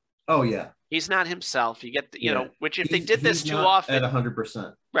thing. Oh yeah. He's not himself. You get, you Yeah. know, which if they did this He's too not often, at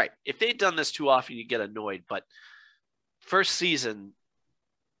 100%. right? If they'd done this too often, you get annoyed. But first season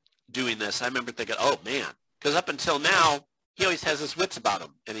doing this, I remember thinking, oh man, because up until now, he always has his wits about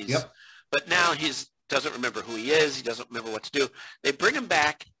him, and he's. Yep. But now doesn't remember who he is. He doesn't remember what to do. They bring him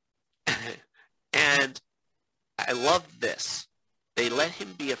back, and I love this. They let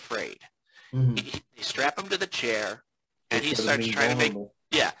him be afraid. Mhm. They strap him to the chair, and he Instead of starts being trying to make. vulnerable.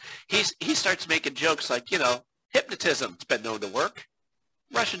 Yeah, he starts making jokes like, you know, hypnotism's been known to work.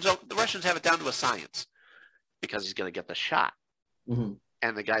 The Russians have it down to a science because he's going to get the shot. Mhm.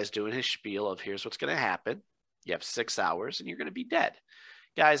 And the guy's doing his spiel of here's what's going to happen. You have 6 hours and you're going to be dead.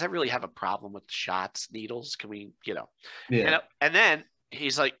 Guys, I really have a problem with shots, needles. Can we, you know? Yeah. And then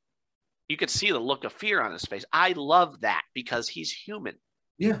he's like, you could see the look of fear on his face. I love that because he's human.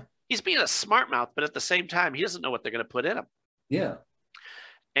 Yeah. He's being a smart mouth, but at the same time, he doesn't know what they're going to put in him. Yeah.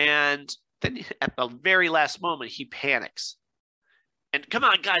 And then at the very last moment, he panics. And come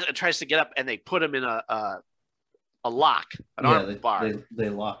on, guys, and tries to get up, and they put him in a lock, an arm bar. They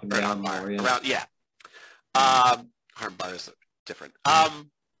lock him down more. Yeah. Around, yeah. Arm bar is different.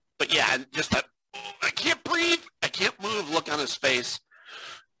 But yeah, and just that, I can't breathe, I can't move look on his face.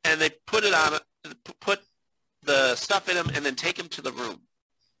 And they put it on, put the stuff in him, and then take him to the room.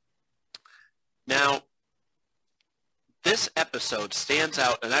 Now, this episode stands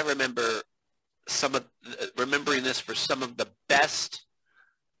out, and I remember remembering this for some of the best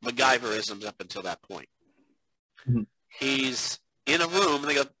MacGyverisms up until that point. Mm-hmm. He's in a room, and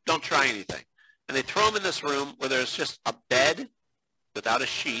they go, don't try anything. And they throw him in this room where there's just a bed without a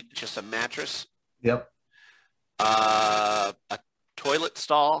sheet, just a mattress. Yep. A toilet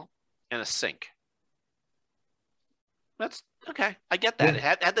stall, and a sink. That's okay. I get that.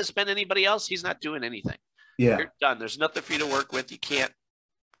 Yeah. Had this been anybody else, he's not doing anything. Yeah. You're done. There's nothing for you to work with. You can't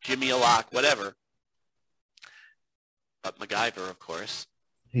Jimmy a lock, whatever. But MacGyver, of course.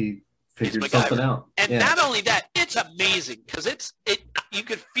 He figured something out. And not only that, it's amazing because you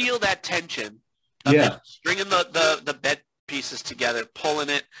could feel that tension of Yeah. him stringing the bed pieces together, pulling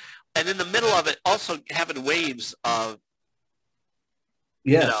it, and in the middle of it, also having waves of,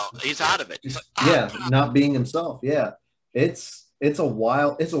 Yes. you know, he's out of it. Just- But, yeah, not being himself. Yeah. It's a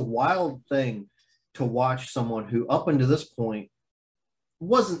wild thing to watch someone who up until this point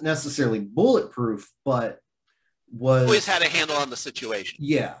wasn't necessarily bulletproof, but was always had a handle on the situation.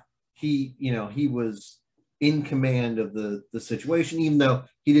 Yeah. He was in command of the situation, even though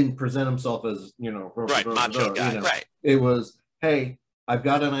he didn't present himself as, Right, macho guy, right. It was, hey, I've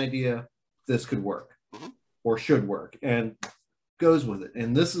got an idea, this could work or should work, and goes with it.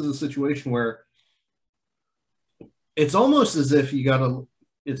 And this is a situation where it's almost as if you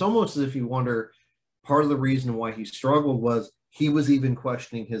wonder, part of the reason why he struggled was he was even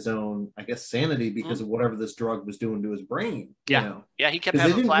questioning his own, I guess, sanity because of whatever this drug was doing to his brain. Yeah. Yeah, he kept 'Cause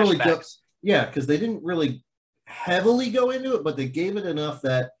having flashbacks. because they didn't really heavily go into it, but they gave it enough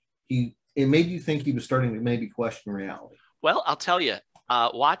that it made you think he was starting to maybe question reality. Well, I'll tell you,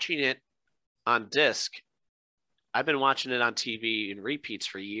 watching it on disc, I've been watching it on TV in repeats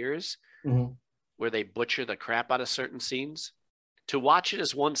for years, where they butcher the crap out of certain scenes. To watch it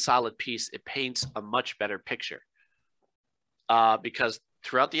as one solid piece, it paints a much better picture. Because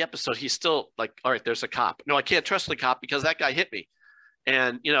throughout the episode, he's still like, all right, there's a cop. No, I can't trust the cop because that guy hit me.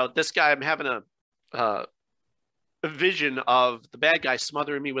 And, this guy, I'm having a vision of the bad guy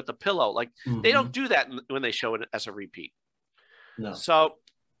smothering me with a pillow. Like, they don't do that when they show it as a repeat. No. So,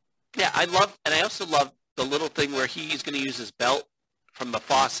 yeah, I also love the little thing where he's going to use his belt from the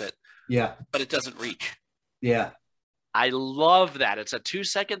faucet. Yeah. But it doesn't reach. Yeah. I love that. It's a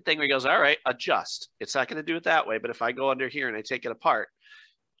 2-second thing where he goes, all right, adjust. It's not going to do it that way, but if I go under here and I take it apart,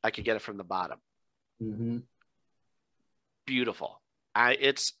 I can get it from the bottom. Beautiful.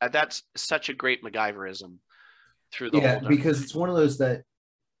 That's such a great MacGyverism through the whole. Because it's one of those that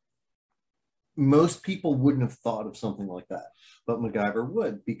most people wouldn't have thought of something like that, but MacGyver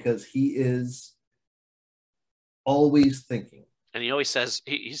would, because he is always thinking. And he always says,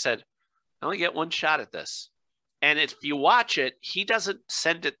 he said, I only get one shot at this. And if you watch it, he doesn't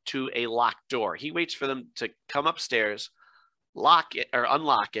send it to a locked door. He waits for them to come upstairs, lock it or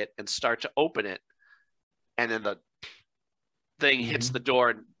unlock it, and start to open it. And then the thing hits the door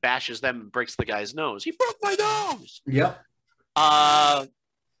and bashes them and breaks the guy's nose. He broke my nose. Yep.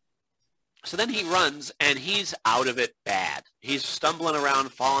 So then he runs, and he's out of it bad. He's stumbling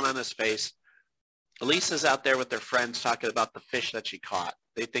around, falling on his face. Elisa's out there with their friends talking about the fish that she caught.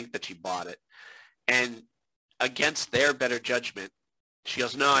 They think that she bought it. And against their better judgment, she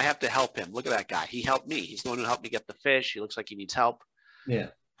goes, no, I have to help him. Look at that guy. He helped me. He's the one who helped me get the fish. He looks like he needs help. Yeah.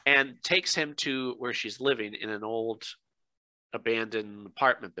 And takes him to where she's living in an old abandoned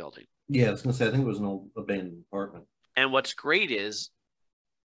apartment building. Yeah, I was going to say, I think it was an old abandoned apartment. And what's great is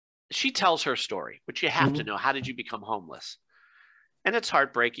she tells her story, which you have to know. How did you become homeless? And it's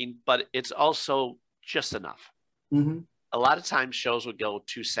heartbreaking, but it's also just enough. A lot of times shows would go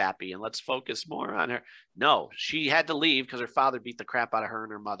too sappy and let's focus more on her. No, she had to leave because her father beat the crap out of her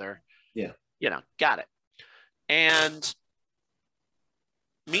and her mother. Yeah. Got it. And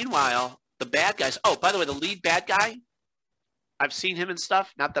meanwhile, the bad guys, oh, by the way, the lead bad guy, I've seen him and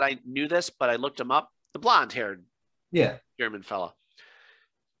stuff. Not that I knew this, but I looked him up. The blonde-haired German fellow.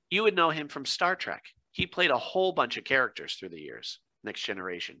 You would know him from Star Trek. He played a whole bunch of characters through the years. Next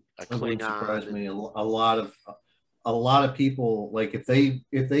Generation, a Klingon. It wouldn't surprise me. A lot of people, like if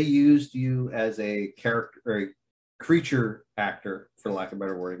they used you as a character or a creature actor, for lack of a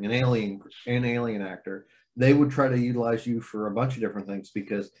better wording, an alien actor, they would try to utilize you for a bunch of different things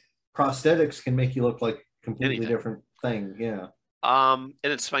because prosthetics can make you look like a completely different thing. Yeah. And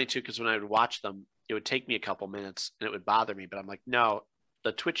it's funny too because when I would watch them, it would take me a couple minutes and it would bother me, but I'm like, no.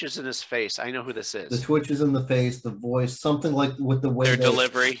 The twitches in his face. I know who this is. The twitches in the face, the voice, something like with the way their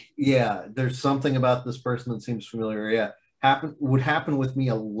delivery. Yeah, there's something about this person that seems familiar. Yeah, would happen with me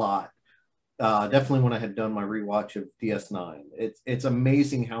a lot. Definitely when I had done my rewatch of DS9. It's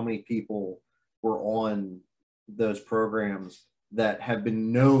amazing how many people were on those programs that have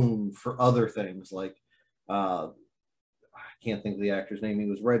been known for other things. Like I can't think of the actor's name. He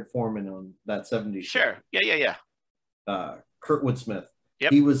was Red Foreman on that 70s show. Sure. Yeah. Kurtwood Smith.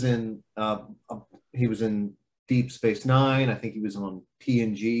 Yep. He was in Deep Space Nine. I think he was on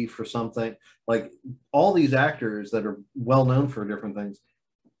TNG for something. Like all these actors that are well known for different things,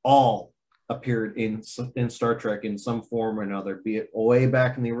 all appeared in Star Trek in some form or another, be it way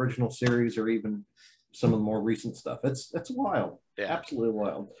back in the original series or even some of the more recent stuff. It's wild. Yeah. Absolutely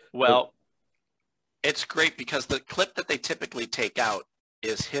wild. Well, it's great because the clip that they typically take out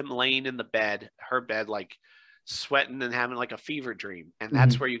is him laying in the bed, her bed, like sweating and having like a fever dream, and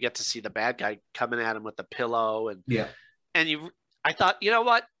that's where you get to see the bad guy coming at him with the pillow. And I thought, you know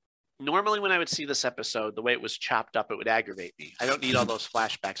what, normally when I would see this episode, the way it was chopped up, it would aggravate me. I don't need all those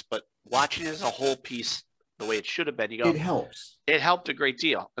flashbacks, but watching it as a whole piece the way it should have been, you go, it helped a great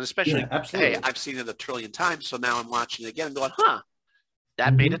deal. And especially, hey, I've seen it 1 trillion times, so now I'm watching it again and going,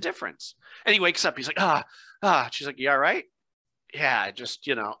 that made a difference. And he wakes up, he's like, she's like, you all right? Yeah, just,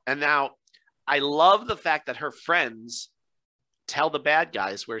 and now I love the fact that her friends tell the bad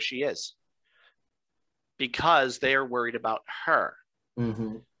guys where she is because they are worried about her.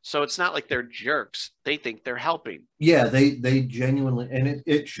 So it's not like they're jerks. They think they're helping. Yeah, they genuinely, and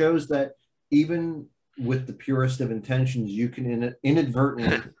it shows that even with the purest of intentions, you can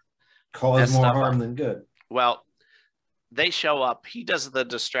inadvertently cause more harm than good. Well, they show up. He does the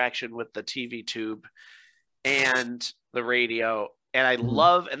distraction with the TV tube and the radio. And I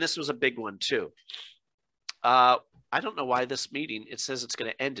love, and this was a big one too. I don't know why this meeting, it says it's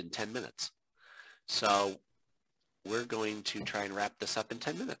going to end in 10 minutes. So we're going to try and wrap this up in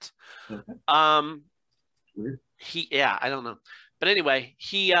 10 minutes. Okay. Weird. I don't know. But anyway,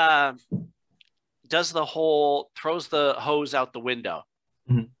 he does the whole, throws the hose out the window.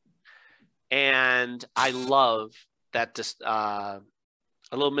 And I love that a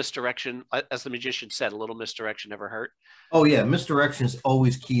little misdirection, as the magician said, a little misdirection never hurt. Oh yeah, misdirection is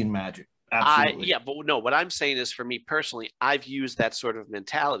always key in magic. Absolutely. But no, what I'm saying is, for me personally, I've used that sort of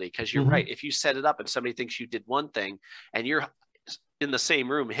mentality because you're right. If you set it up and somebody thinks you did one thing and you're in the same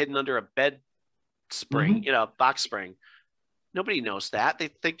room hidden under a bed spring, box spring, nobody knows that. They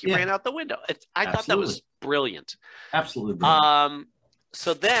think you ran out the window. I thought that was brilliant. Absolutely brilliant.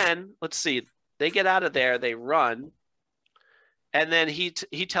 So then, let's see. They get out of there. They run. And then he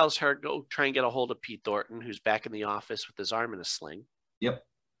tells her, go try and get a hold of Pete Thornton, who's back in the office with his arm in a sling. Yep.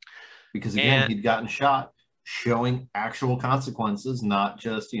 Because again, he'd gotten shot, showing actual consequences, not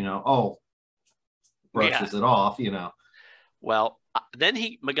just, brushes it off, Well, then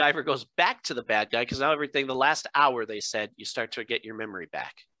MacGyver goes back to the bad guy because now the last hour they said you start to get your memory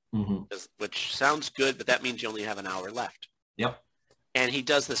back, which sounds good, but that means you only have an hour left. Yep. And he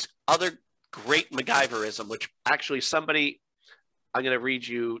does this other great MacGyverism, which actually I'm going to read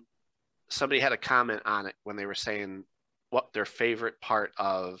you. Somebody had a comment on it when they were saying what their favorite part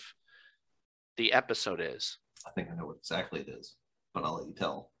of the episode is. I think I know what exactly it is, but I'll let you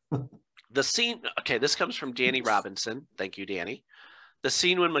tell. The scene, okay, this comes from Danny Robinson. Thank you, Danny. The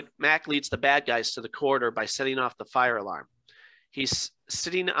scene when Mac leads the bad guys to the corridor by setting off the fire alarm. He's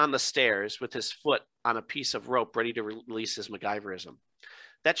sitting on the stairs with his foot on a piece of rope ready to release his MacGyverism.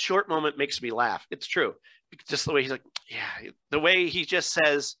 That short moment makes me laugh. It's true. Just the way he's like, yeah. The way he just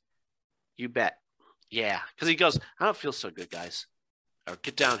says, you bet. Yeah. Because he goes, I don't feel so good, guys. Or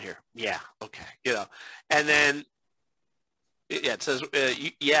get down here. Yeah. Okay. You know. And then, yeah, it says,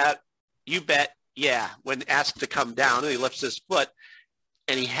 yeah, you bet. Yeah. When asked to come down, and he lifts his foot,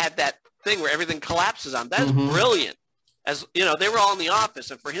 and he had that thing where everything collapses on. That is brilliant. As you know, they were all in the office,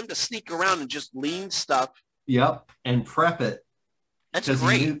 and for him to sneak around and just lean stuff. Yep. And prep it. That's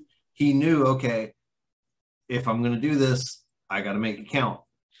great. He knew, okay, if I'm going to do this, I got to make it count.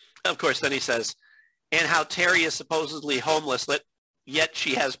 Of course, then he says, and how Terry is supposedly homeless, yet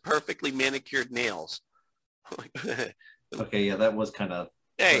she has perfectly manicured nails. Okay, yeah, that was kind of...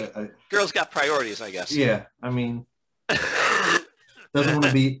 Hey, girls got priorities, I guess. Yeah, I mean, doesn't want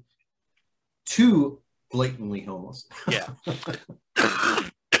to be too blatantly homeless. Yeah.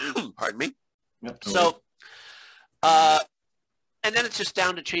 Pardon me. Yep, so, and then it's just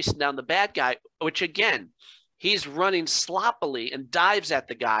down to chasing down the bad guy, which again, he's running sloppily and dives at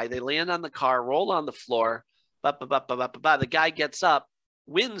the guy. They land on the car, roll on the floor. The guy gets up,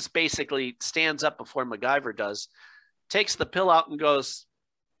 wins basically, stands up before MacGyver does, takes the pill out and goes,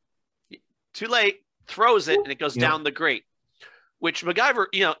 too late, throws it, and it goes down the grate, which MacGyver,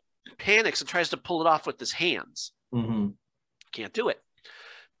 you know, panics and tries to pull it off with his hands. Can't do it.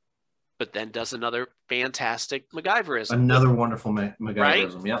 But then does another fantastic MacGyverism. Another wonderful MacGyverism,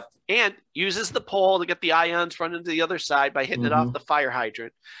 right? Yep. And uses the pole to get the ions running to the other side by hitting it off the fire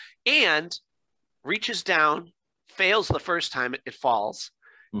hydrant. And reaches down, fails the first time it falls.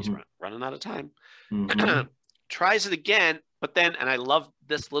 He's running out of time. Tries it again, but then, and I love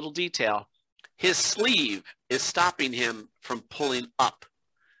this little detail, his sleeve is stopping him from pulling up.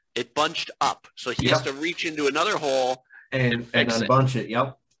 It bunched up. So he has to reach into another hole and unbunch it.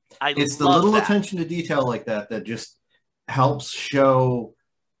 Yep. It's the little attention to detail like that just helps show,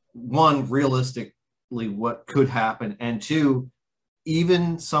 one, realistically what could happen, and two,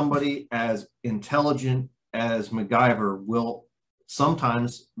 even somebody as intelligent as MacGyver will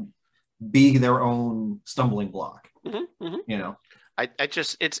sometimes be their own stumbling block. You know, I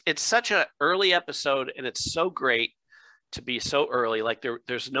just, it's such an early episode, and it's so great to be so early. Like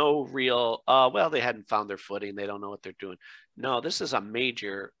there's no real, well, they hadn't found their footing. They don't know what they're doing. No, this is a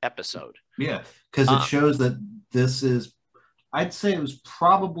major episode. Yeah. Cause it shows that this is, I'd say it was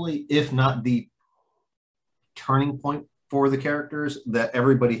probably, if not the turning point for the characters, that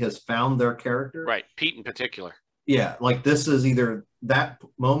everybody has found their character. Right. Pete in particular. Yeah. Like this is either that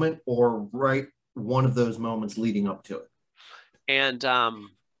moment or one of those moments leading up to it. And,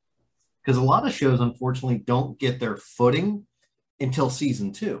 because a lot of shows, unfortunately, don't get their footing until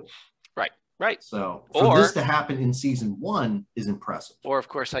season 2. Right. So for this to happen in season 1 is impressive. Or, of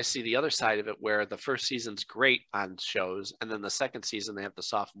course, I see the other side of it where the first season's great on shows, and then the second season they have the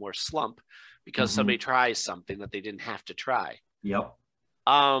sophomore slump because somebody tries something that they didn't have to try. Yep.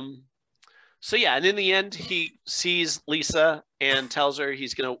 So, yeah, and in the end, he sees Lisa and tells her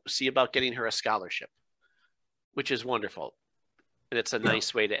he's going to see about getting her a scholarship, which is wonderful. And it's a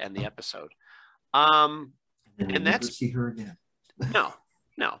nice way to end the episode. And that's never see her again. No.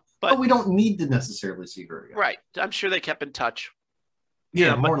 But we don't need to necessarily see her again. Right. I'm sure they kept in touch.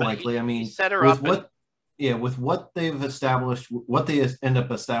 Yeah, more likely. I mean, set her up. With what they've established, what they end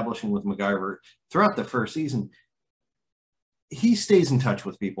up establishing with MacGyver throughout the first season, he stays in touch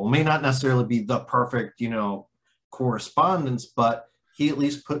with people. May not necessarily be the perfect, correspondence, but he at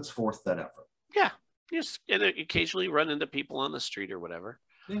least puts forth that effort. Yeah. Just occasionally run into people on the street or whatever.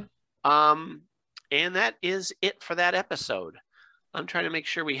 Yeah. And that is it for that episode. I'm trying to make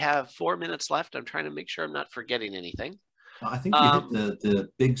sure we have 4 minutes left. I'm trying to make sure I'm not forgetting anything. I think you hit the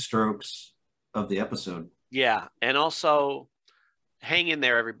big strokes of the episode. Yeah. And also hang in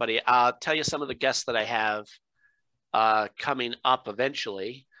there, everybody. I'll tell you some of the guests that I have coming up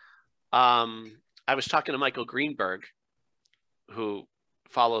eventually. I was talking to Michael Greenberg, who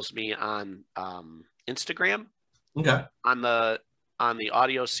follows me on Instagram. Okay. On the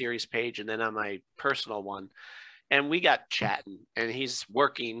audio series page, and then on my personal one. And we got chatting, and he's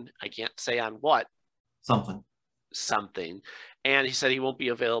working. I can't say on what. Something. And he said he won't be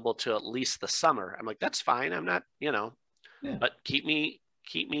available till at least the summer. I'm like, that's fine. I'm not, but keep me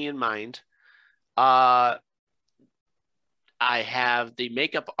in mind. I have the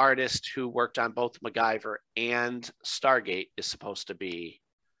makeup artist who worked on both MacGyver and Stargate is supposed to be.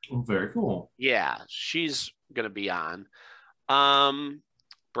 Oh, very cool. Yeah, she's going to be on.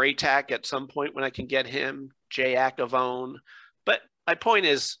 Braytac at some point when I can get him, Jay Acavone. But my point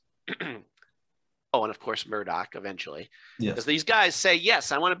is, oh, and of course Murdoch eventually. Yes. Because these guys say,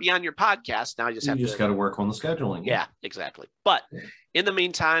 yes, I want to be on your podcast. Now I just have to got to work on the scheduling. Yeah, exactly. But in the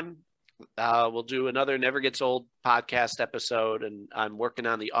meantime, we'll do another Never Gets Old podcast episode, and I'm working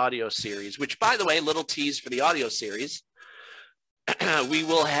on the audio series, which, by the way, little tease for the audio series, we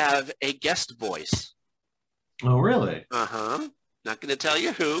will have a guest voice. Oh, really? Uh-huh. Not going to tell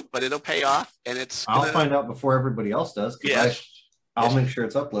you who, but it'll pay off, and I'll find out before everybody else does. Yeah. I'll make sure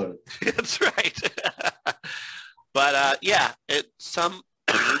it's uploaded. That's right. But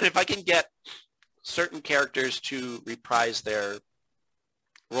if I can get certain characters to reprise their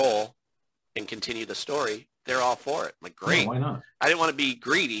role and continue the story, they're all for it. Like, great. Yeah, why not? I didn't want to be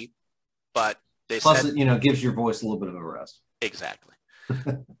greedy, but they Plus, said, it gives your voice a little bit of a rest. Exactly.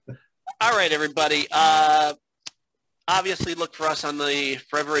 All right, everybody. Obviously, look for us on the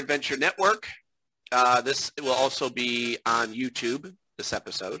Forever Adventure Network. This will also be on YouTube, this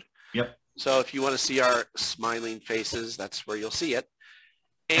episode. Yep. So if you want to see our smiling faces, that's where you'll see it.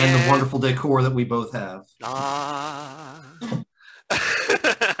 And the wonderful decor that we both have.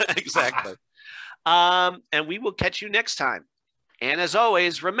 Exactly. And we will catch you next time. And as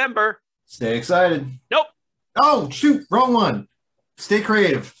always, remember, stay excited. Nope. Oh, shoot. Wrong one. Stay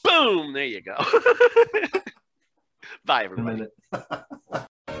creative. Boom. There you go. Bye, everybody.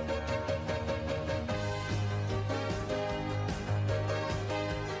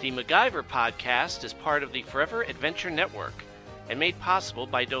 The MacGyver podcast is part of the Forever Adventure Network and made possible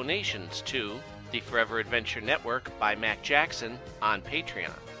by donations to the Forever Adventure Network by Mac Jackson on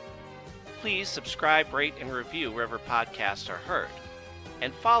Patreon. Please subscribe, rate, and review wherever podcasts are heard.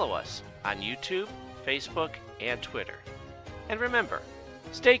 And follow us on YouTube, Facebook, and Twitter. And remember,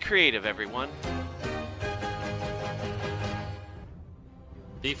 stay creative, everyone.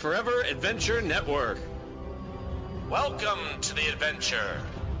 The Forever Adventure Network. Welcome to the adventure.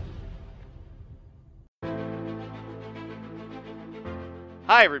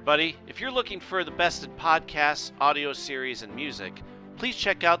 Hi, everybody. If you're looking for the best in podcasts, audio series, and music, please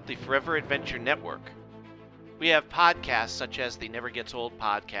check out the Forever Adventure Network. We have podcasts such as the Never Gets Old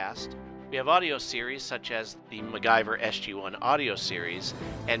podcast. We have audio series such as the MacGyver SG-1 audio series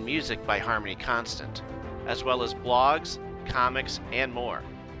and music by Harmony Constant, as well as blogs, comics, and more.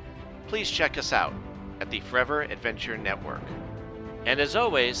 Please check us out at the Forever Adventure Network. And as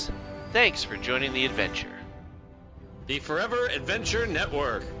always, thanks for joining the adventure. The Forever Adventure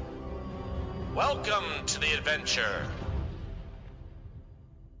Network. Welcome to the adventure.